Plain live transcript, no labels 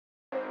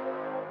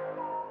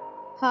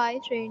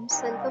Hi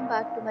friends, welcome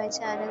back to my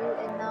channel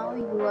and now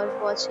you are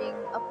watching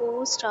a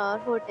 4-star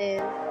hotel.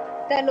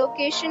 The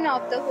location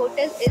of the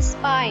hotel is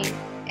fine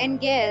and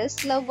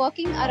guests love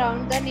walking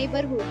around the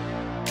neighborhood.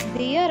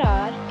 There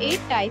are 8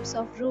 types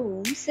of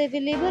rooms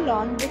available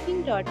on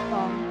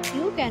booking.com.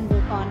 You can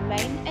book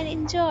online and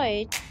enjoy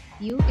it.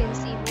 You can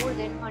see more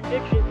than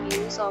 100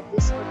 reviews of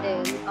this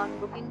hotel on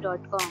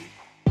booking.com.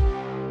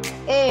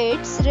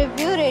 Its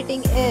review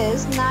rating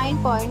is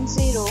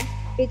 9.0,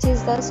 which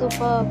is the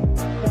superb.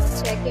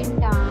 The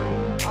check-in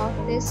time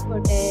of this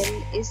hotel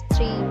is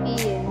 3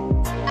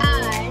 p.m.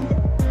 and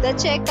the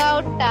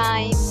checkout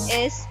time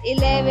is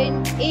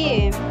 11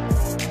 a.m.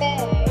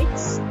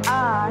 Pets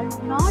are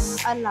not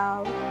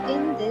allowed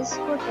in this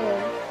hotel.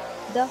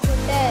 The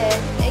hotel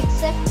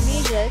accepts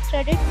major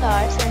credit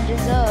cards and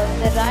reserves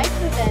the right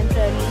to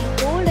temporarily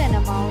hold an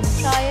amount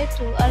prior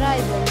to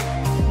arrival.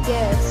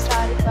 Guests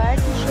are required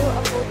to show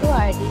a photo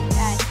ID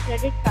and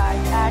credit card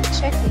at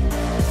check-in.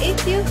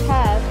 If you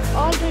have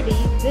already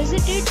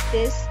visited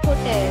this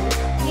hotel,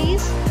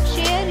 please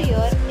share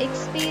your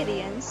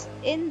experience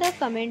in the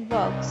comment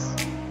box.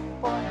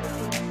 For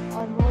booking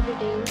or more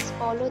details,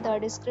 follow the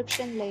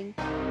description link.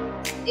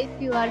 If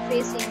you are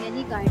facing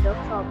any kind of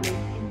problem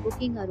in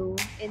booking a room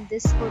in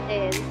this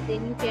hotel,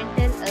 then you can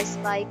tell us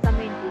by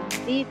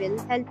commenting. We will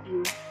help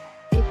you.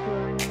 If you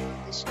are new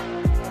to this channel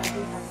or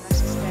you have not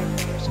subscribed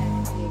to our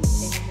channel yet,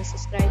 then you must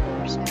subscribe to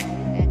our channel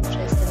and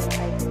press the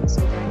bell icon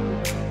so that you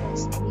don't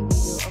miss any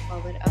video of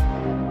our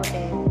upcoming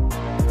hotel.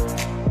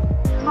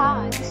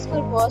 Thanks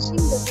for watching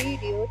the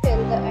video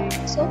till the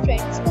end. So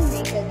friends will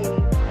meet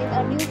again in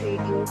a new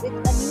video with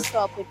a new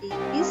property.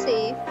 Be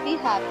safe, be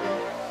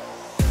happy.